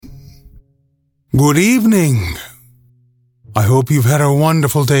Good evening. I hope you've had a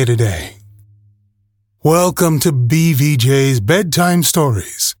wonderful day today. Welcome to BVJ's Bedtime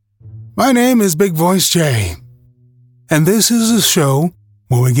Stories. My name is Big Voice Jay, and this is a show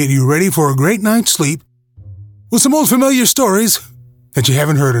where we get you ready for a great night's sleep with some old familiar stories that you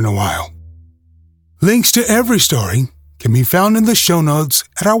haven't heard in a while. Links to every story can be found in the show notes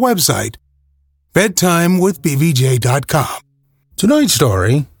at our website, bedtimewithbvj.com. Tonight's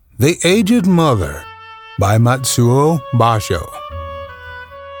story, The Aged Mother, by Matsuo Basho.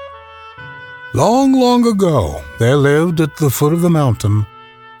 Long, long ago, there lived at the foot of the mountain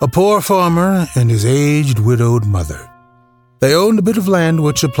a poor farmer and his aged widowed mother. They owned a bit of land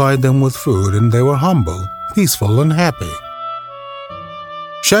which supplied them with food, and they were humble, peaceful, and happy.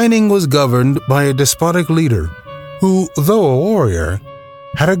 Shining was governed by a despotic leader who, though a warrior,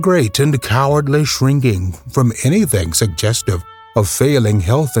 had a great and cowardly shrinking from anything suggestive of failing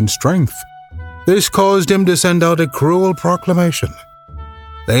health and strength. This caused him to send out a cruel proclamation.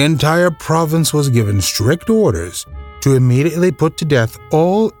 The entire province was given strict orders to immediately put to death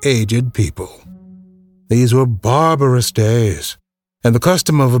all aged people. These were barbarous days, and the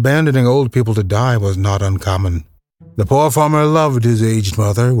custom of abandoning old people to die was not uncommon. The poor farmer loved his aged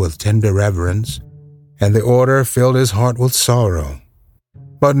mother with tender reverence, and the order filled his heart with sorrow.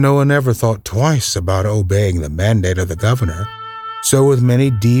 But no one ever thought twice about obeying the mandate of the governor. So with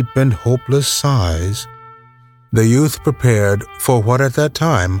many deep and hopeless sighs, the youth prepared for what at that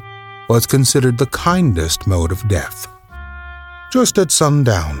time was considered the kindest mode of death. Just at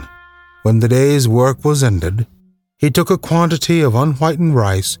sundown, when the day's work was ended, he took a quantity of unwhitened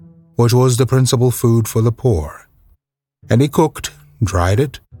rice, which was the principal food for the poor, and he cooked, dried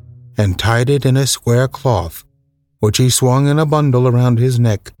it, and tied it in a square cloth, which he swung in a bundle around his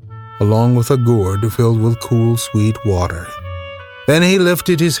neck, along with a gourd filled with cool, sweet water. Then he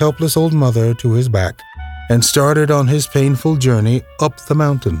lifted his helpless old mother to his back and started on his painful journey up the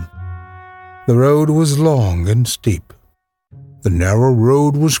mountain. The road was long and steep. The narrow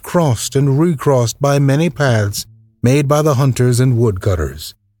road was crossed and recrossed by many paths made by the hunters and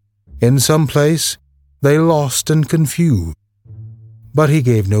woodcutters. In some place, they lost and confused, but he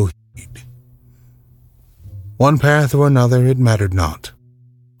gave no heed. One path or another, it mattered not.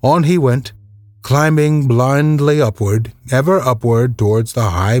 On he went, climbing blindly upward, ever upward towards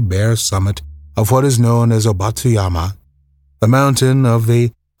the high bare summit of what is known as Obatsuyama, the mountain of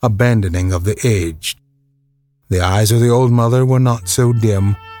the abandoning of the aged. The eyes of the old mother were not so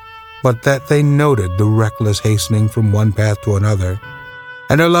dim, but that they noted the reckless hastening from one path to another,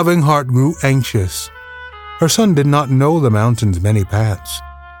 and her loving heart grew anxious. Her son did not know the mountain's many paths,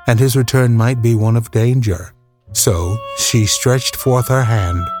 and his return might be one of danger. So she stretched forth her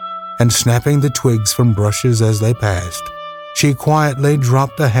hand, and snapping the twigs from brushes as they passed, she quietly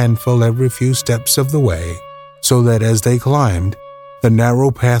dropped a handful every few steps of the way, so that as they climbed, the narrow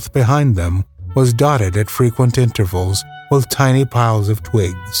path behind them was dotted at frequent intervals with tiny piles of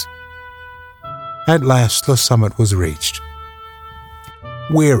twigs. At last the summit was reached.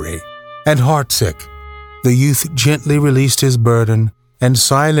 Weary and heartsick, the youth gently released his burden and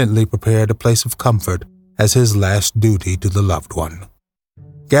silently prepared a place of comfort as his last duty to the loved one.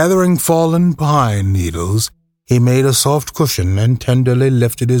 Gathering fallen pine needles, he made a soft cushion and tenderly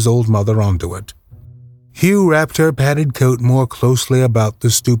lifted his old mother onto it. Hugh wrapped her padded coat more closely about the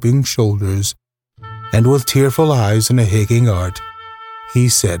stooping shoulders, and with tearful eyes and a aching heart, he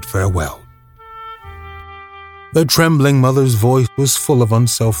said farewell. The trembling mother's voice was full of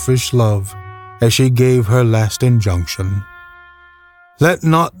unselfish love as she gave her last injunction. "Let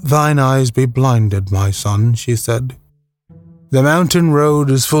not thine eyes be blinded, my son," she said. "The mountain road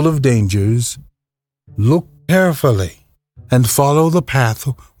is full of dangers. Look carefully and follow the path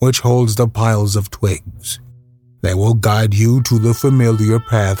which holds the piles of twigs. They will guide you to the familiar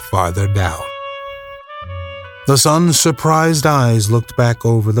path farther down." The son's surprised eyes looked back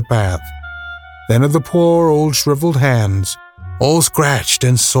over the path, then at the poor old shriveled hands, all scratched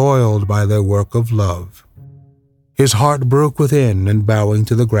and soiled by their work of love. His heart broke within, and bowing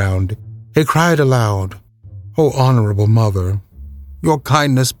to the ground, he cried aloud, "O honorable mother, your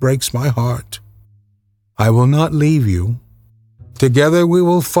kindness breaks my heart. I will not leave you. Together we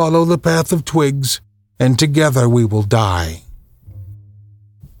will follow the path of twigs, and together we will die."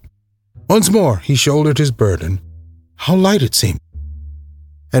 Once more he shouldered his burden, how light it seemed,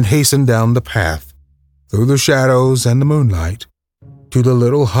 and hastened down the path, through the shadows and the moonlight, to the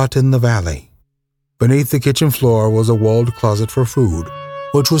little hut in the valley. Beneath the kitchen floor was a walled closet for food,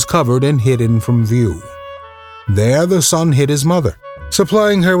 which was covered and hidden from view. There the son hid his mother,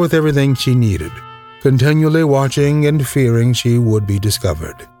 supplying her with everything she needed, continually watching and fearing she would be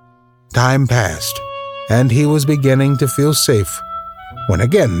discovered. Time passed, and he was beginning to feel safe, when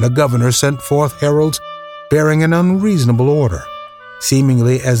again the governor sent forth heralds bearing an unreasonable order,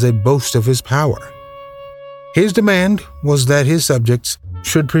 seemingly as a boast of his power. His demand was that his subjects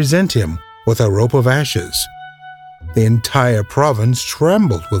should present him with a rope of ashes. The entire province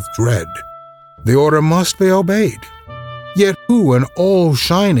trembled with dread. The order must be obeyed. Yet who in all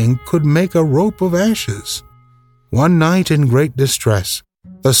Shining could make a rope of ashes? One night in great distress,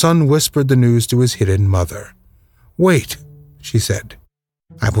 the son whispered the news to his hidden mother. "Wait," she said.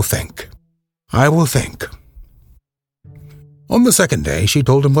 "I will think. I will think." On the second day, she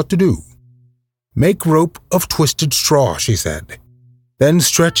told him what to do. "Make rope of twisted straw," she said. "Then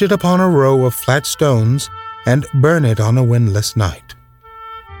stretch it upon a row of flat stones and burn it on a windless night."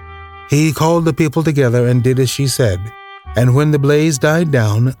 He called the people together and did as she said, and when the blaze died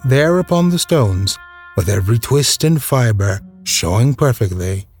down, there upon the stones, with every twist and fiber showing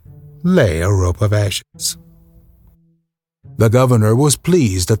perfectly, lay a rope of ashes. The governor was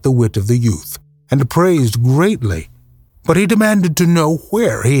pleased at the wit of the youth, and praised greatly, but he demanded to know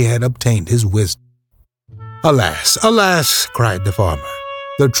where he had obtained his wisdom. "Alas, alas!" cried the farmer,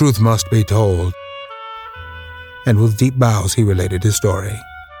 "the truth must be told." And with deep bows he related his story.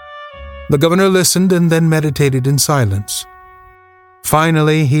 The governor listened and then meditated in silence.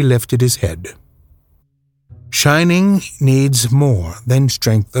 Finally he lifted his head. "Shining needs more than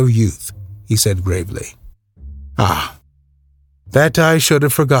strength of youth," he said gravely. "Ah, that I should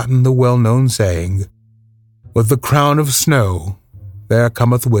have forgotten the well-known saying, 'With the crown of snow there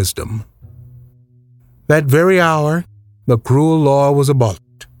cometh wisdom.' That very hour the cruel law was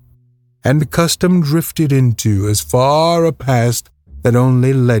abolished, and custom drifted into as far a past that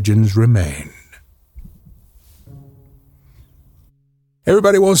only legends remain.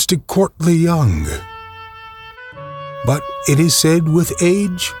 Everybody wants to court the young, but it is said with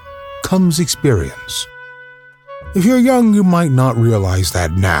age comes experience. If you're young, you might not realize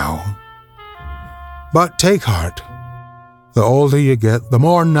that now. But take heart. The older you get, the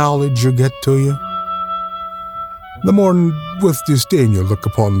more knowledge you get to you, the more with disdain you look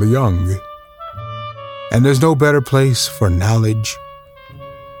upon the young. And there's no better place for knowledge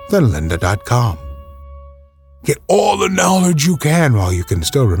than lynda.com. Get all the knowledge you can while you can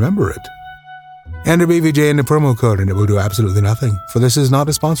still remember it. Enter BVJ in the promo code and it will do absolutely nothing, for this is not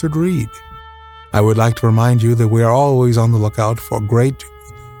a sponsored read. I would like to remind you that we are always on the lookout for great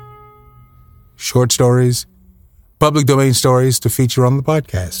short stories, public domain stories to feature on the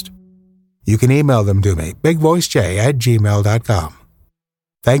podcast. You can email them to me, bigvoicej@gmail.com.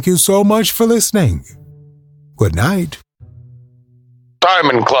 Thank you so much for listening. Good night.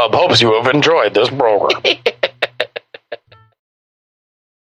 Diamond Club hopes you have enjoyed this program.